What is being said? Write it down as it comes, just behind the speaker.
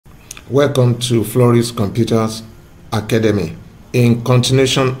Welcome to Floris Computers Academy. In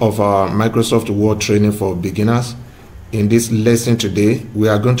continuation of our Microsoft Word training for beginners, in this lesson today, we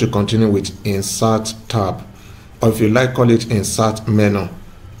are going to continue with Insert tab, or if you like, call it Insert menu.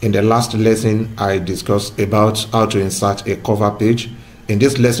 In the last lesson, I discussed about how to insert a cover page. In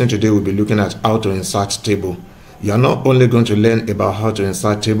this lesson today, we'll be looking at how to insert table. You are not only going to learn about how to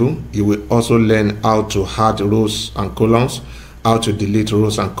insert table, you will also learn how to add rows and columns, how to delete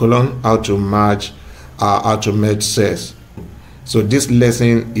rows and columns, how to merge cells. So this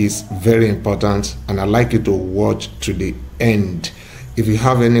lesson is very important and I'd like you to watch to the end. If you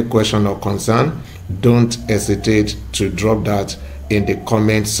have any question or concern, don't hesitate to drop that in the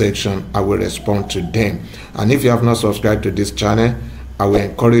comment section. I will respond to them. And if you have not subscribed to this channel, I will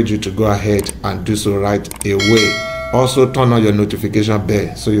encourage you to go ahead and do so right away. Also turn on your notification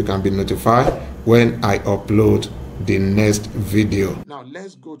bell so you can be notified when I upload the next video. Now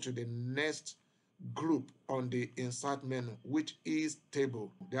let's go to the next group on the insert menu, which is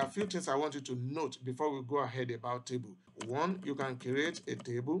table. There are a few things I want you to note before we go ahead about table. One, you can create a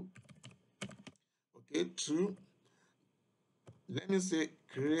table. Okay, two, let me say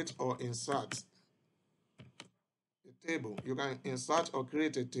create or insert a table. You can insert or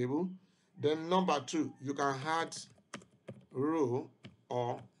create a table. Then number two, you can add row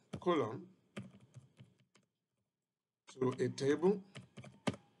or column to a table.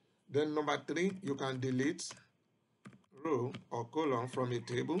 Then number three, you can delete row or column from a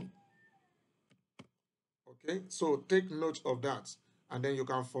table. Okay, so take note of that, and then you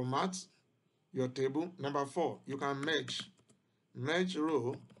can format your table. Number four, you can merge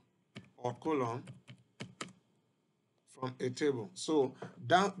row or column from a table. So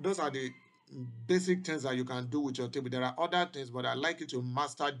those are the basic things that you can do with your table. There are other things, but I'd like you to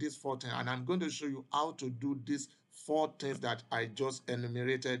master these four things, and I'm going to show you how to do these four things that I just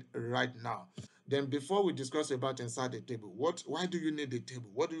enumerated right now. Then before we discuss about inside the table, why do you need a table?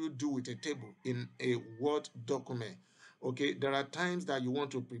 What do you do with a table in a Word document? Okay, there are times that you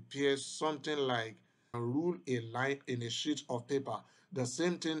want to prepare something like rule a line in a sheet of paper. The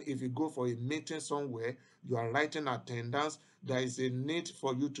same thing if you go for a meeting somewhere, you are writing attendance, there is a need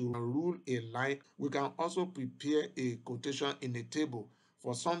for you to rule a line. We can also prepare a quotation in a table.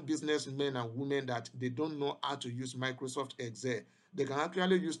 For some businessmen and women that they don't know how to use Microsoft Excel, they can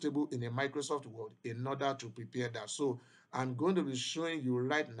actually use table in a Microsoft Word in order to prepare that. So I'm going to be showing you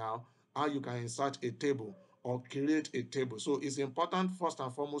right now how you can insert a table or create a table. So it's important first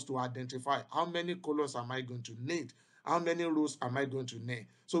and foremost to identify how many columns am I going to need, how many rows am I going to need.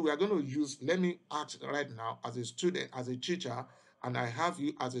 So we are going to use, let me act right now as a student, as a teacher, and I have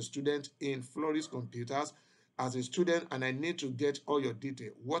you as a student in Floris Computers as a student, and I need to get all your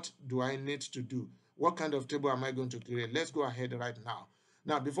detail. What do I need to do? What kind of table am I going to create? Let's go ahead right now.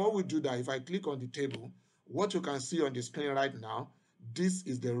 Now, before we do that, if I click on the table, what you can see on the screen right now, this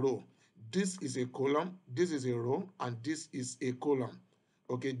is the row. This is a column, this is a row, and this is a column.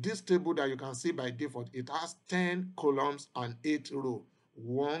 Okay, this table that you can see by default, it has 10 columns and 8 rows.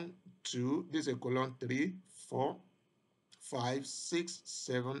 1, 2, this is a column, 3, 4, 5, 6,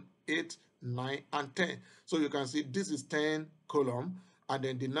 7, 8, 9, and 10. So you can see this is 10 column, and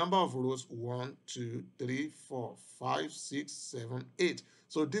then the number of rows 1, 2, 3, 4, 5, 6, 7, 8.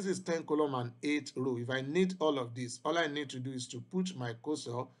 So this is 10 column and 8 row. If I need all of this, all I need to do is to put my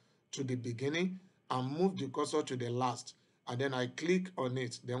cursor to the beginning and move the cursor to the last, and then I click on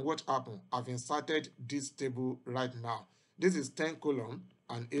it. Then what happened? I've inserted this table right now. This is 10 column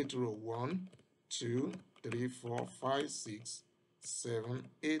and 8 row. 1, 2, 3, 4, 5, 6, 7,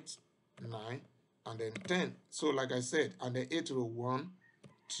 8, 9, and then 10. So like I said, and then 8 row. 1,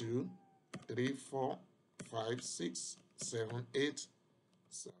 2, 3, 4, 5, 6, 7, 8,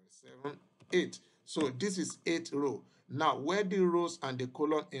 7, 8. So this is 8 row. Now, where the rows and the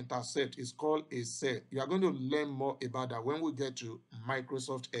column intersect is called a cell. You are going to learn more about that when we get to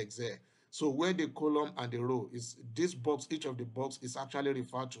Microsoft Excel. So where the column and the row is, this box, each of the box is actually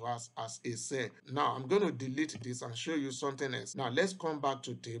referred to as a cell. Now, I'm going to delete this and show you something else. Now, let's come back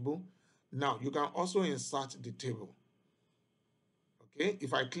to table. Now, you can also insert the table. Okay,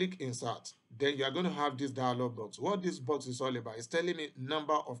 if I click insert, then you are going to have this dialog box. What this box is all about is telling me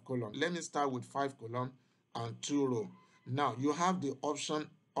number of columns. Let me start with 5 columns and 2 rows. Now you have the option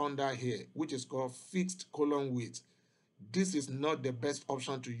under here which is called fixed column width. This is not the best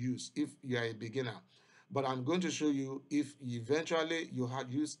option to use if you are a beginner, but I'm going to show you if eventually you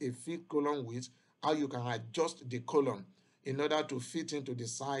have used a fixed column width, how you can adjust the column in order to fit into the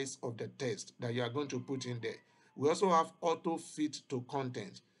size of the text that you are going to put in there. We also have auto fit to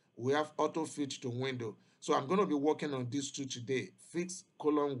content. We have auto fit to window. So I'm going to be working on these two today, fixed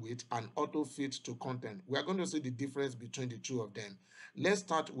column width and auto fit to content. We are going to see the difference between the two of them. Let's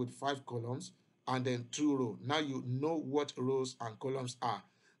start with 5 columns and then 2 rows. Now you know what rows and columns are.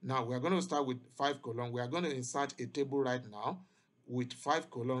 Now we are going to start with 5 columns. We are going to insert a table right now with 5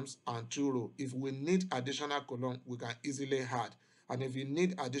 columns and 2 rows. If we need additional column, we can easily add. And if you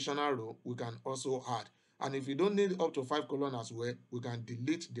need additional row, we can also add. And if you don't need up to 5 columns as well, we can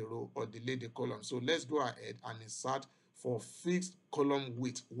delete the row or delete the column. So let's go ahead and insert for fixed column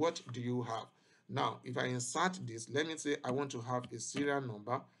width. What do you have? Now, if I insert this, let me say I want to have a serial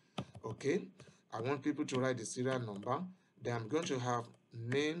number. Okay, I want people to write the serial number. Then I'm going to have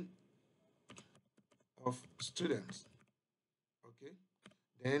name of students. Okay,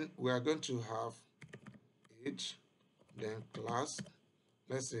 then we are going to have age, then class,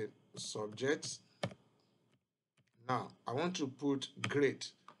 let's say subject. Now I want to put grade.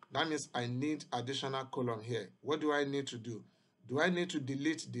 That means I need additional column here. What do I need to do? Do I need to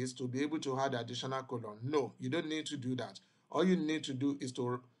delete this to be able to add additional column? No, you don't need to do that. All you need to do is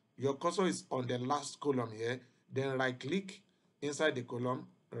to, your cursor is on the last column here, then right click inside the column,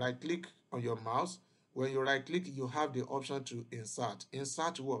 right click on your mouse. When you right click, you have the option to insert.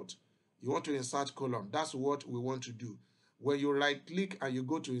 Insert what? You want to insert column. That's what we want to do. When you right click and you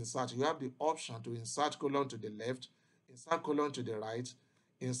go to insert, you have the option to insert column to the left, insert column to the right,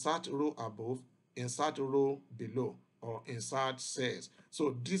 insert row above, insert row below, or insert cells.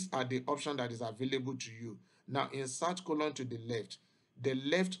 So these are the options that is available to you. Now insert column to the left. The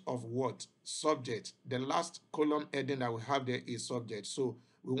left of what? Subject. The last column heading that we have there is subject. So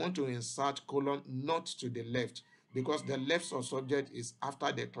we want to insert column not to the left because the left of subject is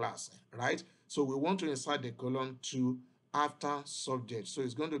after the class, right? So we want to insert the column to after subject. So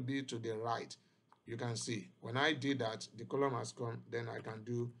it's going to be to the right. You can see when I did that, the column has come, then I can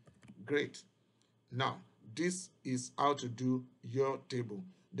do great. Now, this is how to do your table.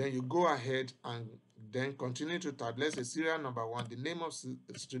 Then you go ahead and then continue to type. Let's say serial number 1, the name of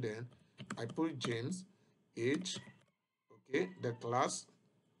student. I put James, age, okay, the class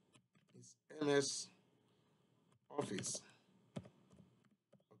is MS Office.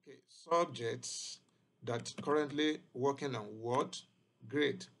 Okay, subjects that currently working on Word,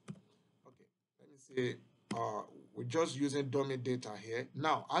 grade. Okay, let me say we're just using dummy data here.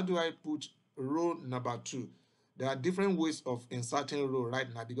 Now, how do I put row number 2? There are different ways of inserting row right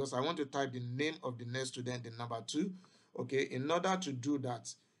now because I want to type the name of the next student in number 2. Okay, in order to do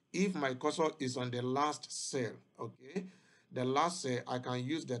that, if my cursor is on the last cell, okay, the last cell, I can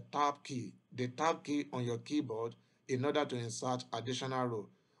use the tab key on your keyboard in order to insert additional row.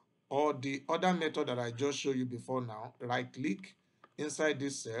 Or the other method that I just showed you before now, right click inside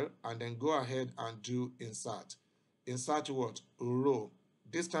this cell and then go ahead and do insert. Insert what? Row.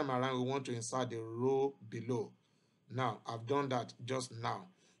 This time around, we want to insert the row below. Now, I've done that just now.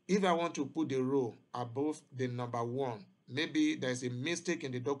 If I want to put the row above the number 1, maybe there's a mistake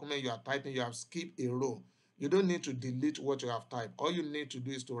in the document you are typing, you have skipped a row. You don't need to delete what you have typed. All you need to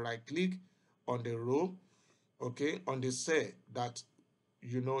do is to right click on the row, okay, on the cell that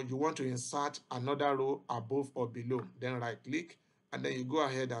you want to insert another row above or below. Then right click and then you go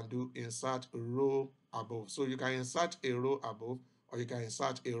ahead and do insert row above. So you can insert a row above or you can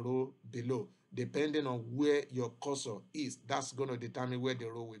insert a row below depending on where your cursor is. That's going to determine where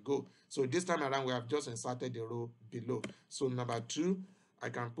the row will go. So this time around we have just inserted the row below. So number 2, I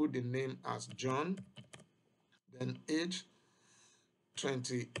can put the name as John, then age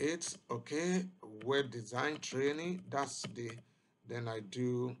 28, okay, web design training, that's the, then I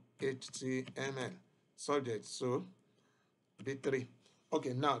do HTML subject, so B3.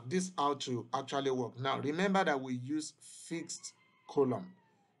 Okay, now this how to actually work. Now remember that we use fixed column.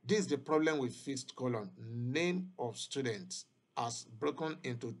 This is the problem with fixed column. Name of students as broken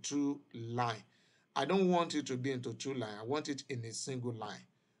into 2 lines. I don't want it to be into 2 lines. I want it in a single line.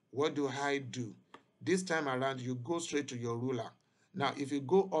 What do I do? This time around, you go straight to your ruler. Now, if you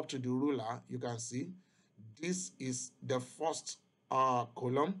go up to the ruler, you can see this is the first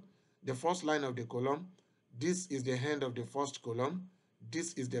column, the first line of the column. This is the end of the first column.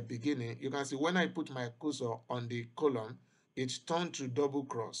 This is the beginning. You can see when I put my cursor on the column, it's turned to double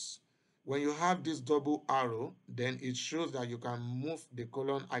cross. When you have this double arrow, then it shows that you can move the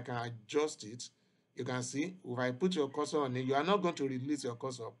column. I can adjust it. You can see if I put your cursor on it, you are not going to release your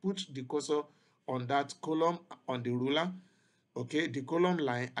cursor. Put the cursor on that column on the ruler, okay, the column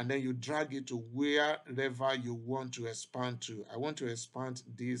line, and then you drag it to wherever you want to expand to. I want to expand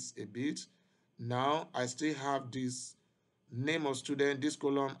this a bit. Now I still have this name of student, this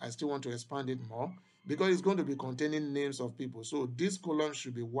column, I still want to expand it more because it's going to be containing names of people. So this column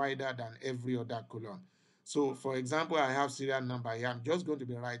should be wider than every other column. So for example, I have serial number here. I'm just going to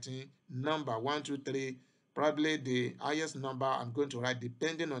be writing number 123, probably the highest number I'm going to write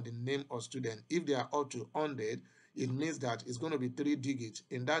depending on the name of student. If they are up to 100, it means that it's going to be 3 digits.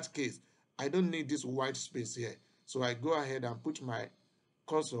 In that case, I don't need this white space here. So I go ahead and put my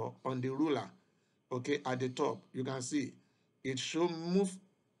cursor on the ruler. Okay, at the top, you can see it show move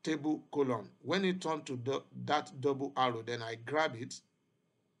table column. When it turns to that double arrow, then I grab it.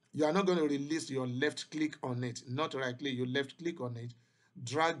 You are not going to release your left click on it, not right click, you left click on it,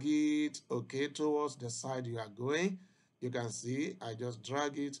 drag it, okay, towards the side you are going. You can see I just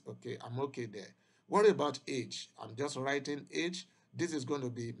drag it. Okay, I'm okay there. What about age? I'm just writing age. This is going to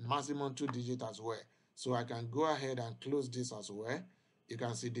be maximum 2 digits as well, so I can go ahead and close this as well. You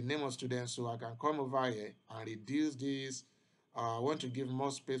can see the name of student, so I can come over here and reduce this. I want to give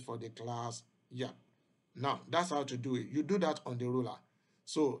more space for the class. Yeah, now that's how to do it. You do that on the ruler.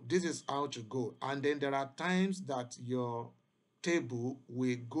 So this is how to go. And then there are times that your table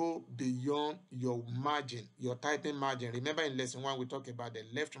will go beyond your margin, your typing margin. Remember in lesson 1 we talked about the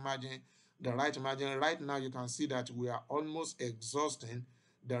left margin, the right margin. Right now you can see that we are almost exhausting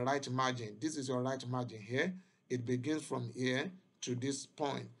the right margin. This is your right margin here. It begins from here to this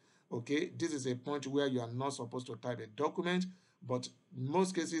point. Okay, this is a point where you are not supposed to type a document, but in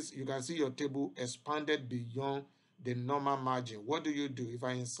most cases you can see your table expanded beyond the normal margin. What do? If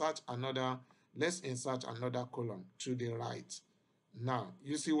I insert another, let's insert another column to the right. Now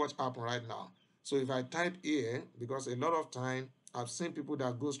you see what happened right now. So if I type here, because a lot of time I've seen people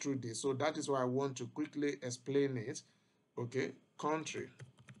that goes through this, so that is why I want to quickly explain it. Okay, country,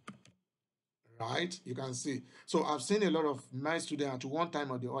 right? You can see. So I've seen a lot of my students at one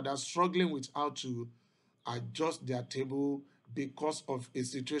time or the other struggling with how to adjust their table because of a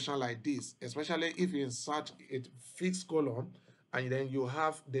situation like this, especially if you insert a fixed column and then you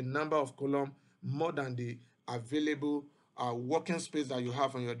have the number of column more than the available working space that you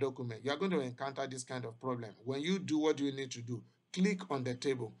have on your document. You are going to encounter this kind of problem. When you do, what do you need to do? Click on the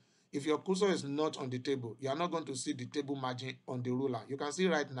table. If your cursor is not on the table, you are not going to see the table margin on the ruler. You can see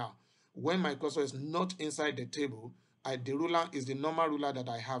right now, when my cursor is not inside the table, the ruler is the normal ruler that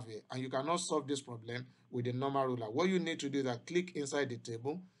I have here, and you cannot solve this problem with the normal ruler. What you need to do is that click inside the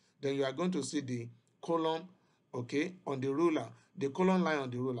table, then you are going to see the column, okay, on the ruler, the column line on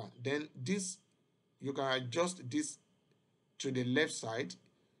the ruler. Then this, you can adjust this to the left side,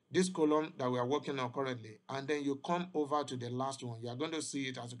 this column that we are working on currently, and then you come over to the last one. You are going to see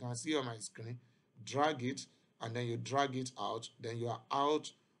it, as you can see on my screen. Drag it, and then you drag it out. Then you are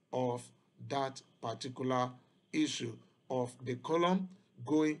out of that particular issue of the column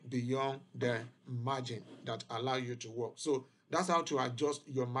going beyond the margin that allow you to work. So that's how to adjust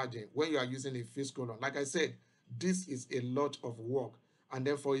your margin when you are using a fixed column. Like I said, this is a lot of work, and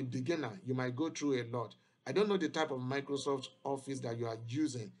then for a beginner you might go through a lot. I don't know the type of Microsoft Office that you are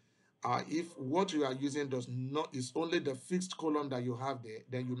using. If what you are using does not is only the fixed column that you have there,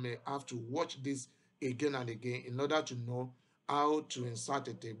 then you may have to watch this again and again in order to know how to insert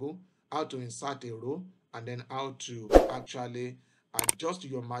a table, how to insert a row, and then how to actually adjust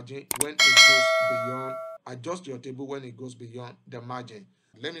your margin when it goes beyond, adjust your table when it goes beyond the margin.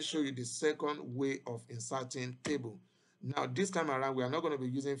 Let me show you the second way of inserting table. Now this time around we are not going to be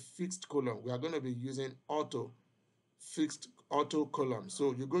using fixed column, we are going to be using auto column.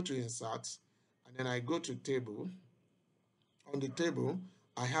 So you go to insert, and then I go to table. On the table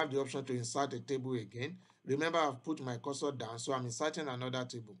I have the option to insert a table again. Remember, I've put my cursor down, so I'm inserting another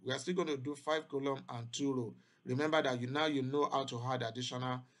table. We are still going to do 5 column and 2 row. Remember that you know how to add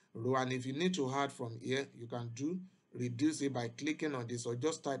additional row, and if you need to add from here, you can reduce it by clicking on this, or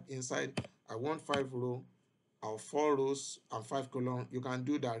just type inside I want 5 row or 4 rows and 5 column. You can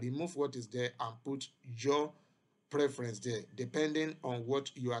do that. Remove what is there and put your preference there depending on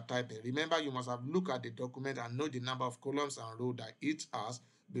what you are typing. Remember, you must have looked at the document and know the number of columns and rows that it has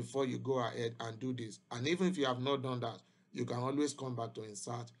before you go ahead and do this. And even if you have not done that, you can always come back to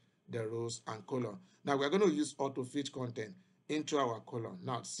insert the rows and column. Now we're going to use auto fit content into our column.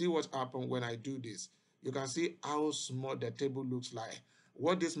 Now see what happens when I do this. You can see how small the table looks like.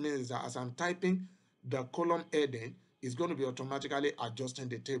 What this means is that as I'm typing, the column heading is going to be automatically adjusting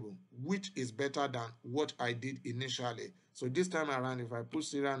the table, which is better than what I did initially. So this time around, if I put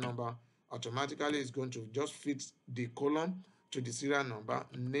serial number, automatically it's going to just fit the column to the serial number,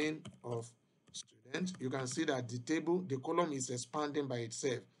 name of student. You can see that the column is expanding by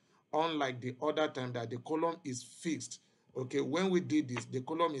itself, unlike the other time that the column is fixed. Okay, when we did this, the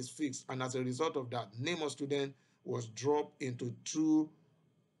column is fixed, and as a result of that, name of student was dropped into two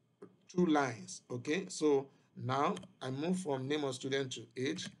lines. Okay, so now I move from name of student to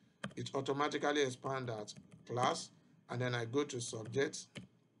age. it automatically expands that class, and then I go to subject.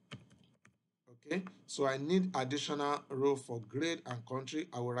 Okay, so I need additional row for grade and country.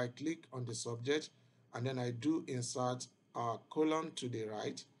 I will right click on the subject, and then I do insert a column to the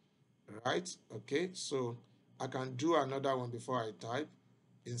right. Okay, so I can do another one before I type.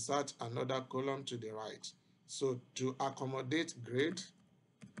 Insert another column to the right. So to accommodate grade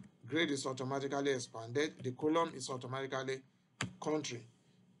is automatically expanded. The column is automatically country.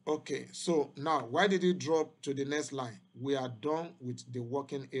 Okay, so now why did it drop to the next line? We are done with the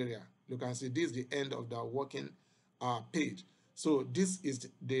working area. You can see this is the end of the working page. So this is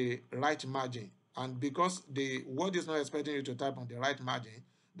the right margin, and because the word is not expecting you to type on the right margin,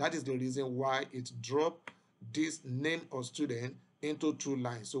 that is the reason why it dropped this name of student into 2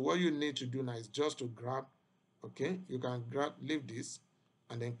 lines. So what you need to do now is just to grab, okay, you can leave this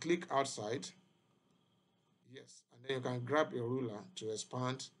and then click outside. Yes, and then you can grab a ruler to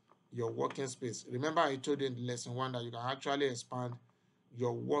expand your working space. Remember, I told you in lesson 1 that you can actually expand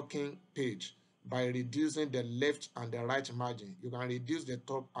your working page by reducing the left and the right margin. You can reduce the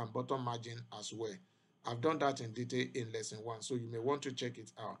top and bottom margin as well. I've done that in detail in lesson 1, so you may want to check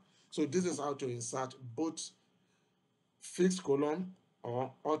it out. So this is how to insert both fixed column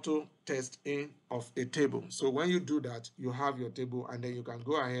or auto text in of a table. So when you do that, you have your table, and then you can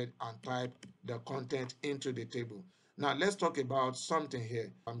go ahead and type the content into the table. Now let's talk about something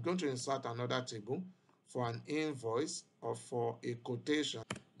here. I'm going to insert another table for an invoice or for a quotation.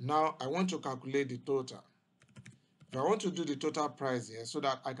 Now I want to calculate the total. If I want to do the total price here so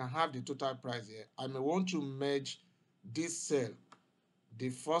that I can have the total price here, I may want to merge this cell, the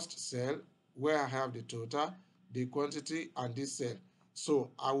first cell where I have the total, the quantity, and this cell.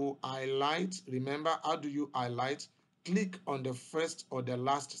 So I will highlight. Remember, how do you highlight? Click on the first or the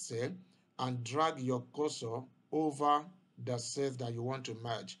last cell and drag your cursor over the cells that you want to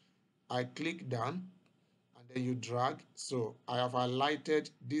merge. I click down and then you drag. So I have highlighted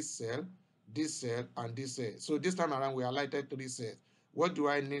this cell, and this cell. So this time around we highlighted 3 cells. What do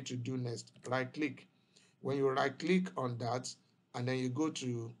I need to do next? Right click. When you right click on that and then you go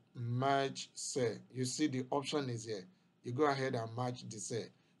to merge cell, you see the option is here. You go ahead and merge the cell.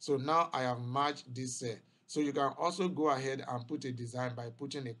 So now I have merged this cell. So you can also go ahead and put a design by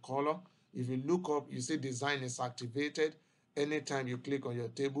putting a color. If you look up, you see design is activated. Anytime you click on your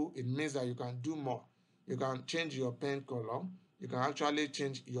table, it means that you can do more. You can change your pen color. You can actually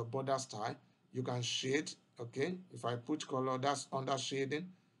change your border style. You can shade. Okay, if I put color, that's under shading.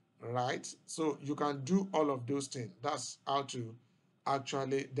 Right, so you can do all of those things. That's how to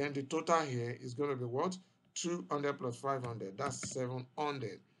actually, then the total here is going to be what? 200 plus 500, that's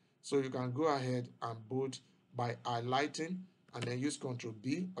 700. So you can go ahead and bold by highlighting and then use Ctrl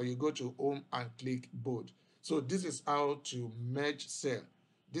B, or you go to home and click bold. So this is how to merge cell.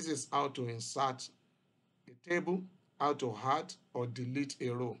 This is how to insert a table, how to add or delete a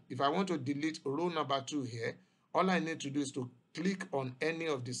row. If I want to delete row number 2 here, all I need to do is to click on any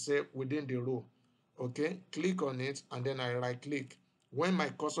of the cell within the row. Okay, click on it and then I right click. When my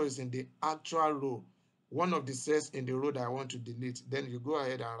cursor is in the actual row, one of the cells in the row that I want to delete, then you go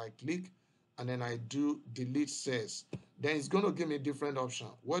ahead and right click and then I do delete cells. Then it's going to give me a different option.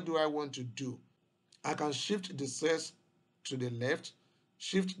 What do I want to do? I can shift the cells to the left,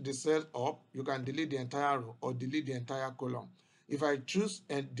 shift the cell up. You can delete the entire row or delete the entire column. If I choose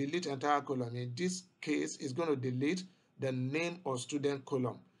and delete entire column, in this case, it's going to delete the name of student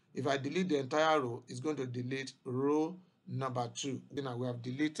column. If I delete the entire row, it's going to delete row number 2. Then we have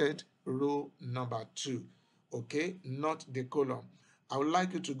deleted row number 2, okay, not the column. I would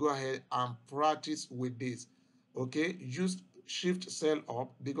like you to go ahead and practice with this. Okay, use shift cell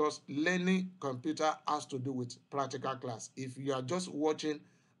up, because learning computer has to do with practical class. If you are just watching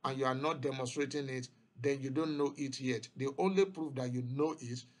and you are not demonstrating it, then you don't know it yet. The only proof that you know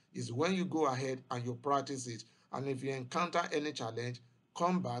it is when you go ahead and you practice it. And if you encounter any challenge,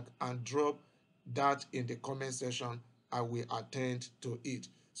 come back and drop that in the comment section. I will attend to it.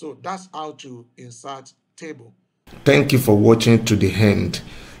 So that's how to insert table. Thank you for watching to the end.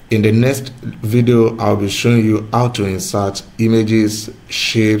 In the next video, I'll be showing you how to insert images,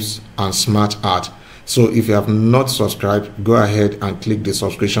 shapes, and smart art. So if you have not subscribed, go ahead and click the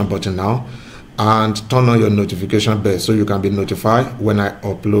subscription button now and turn on your notification bell so you can be notified when I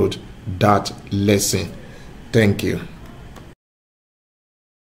upload that lesson. Thank you.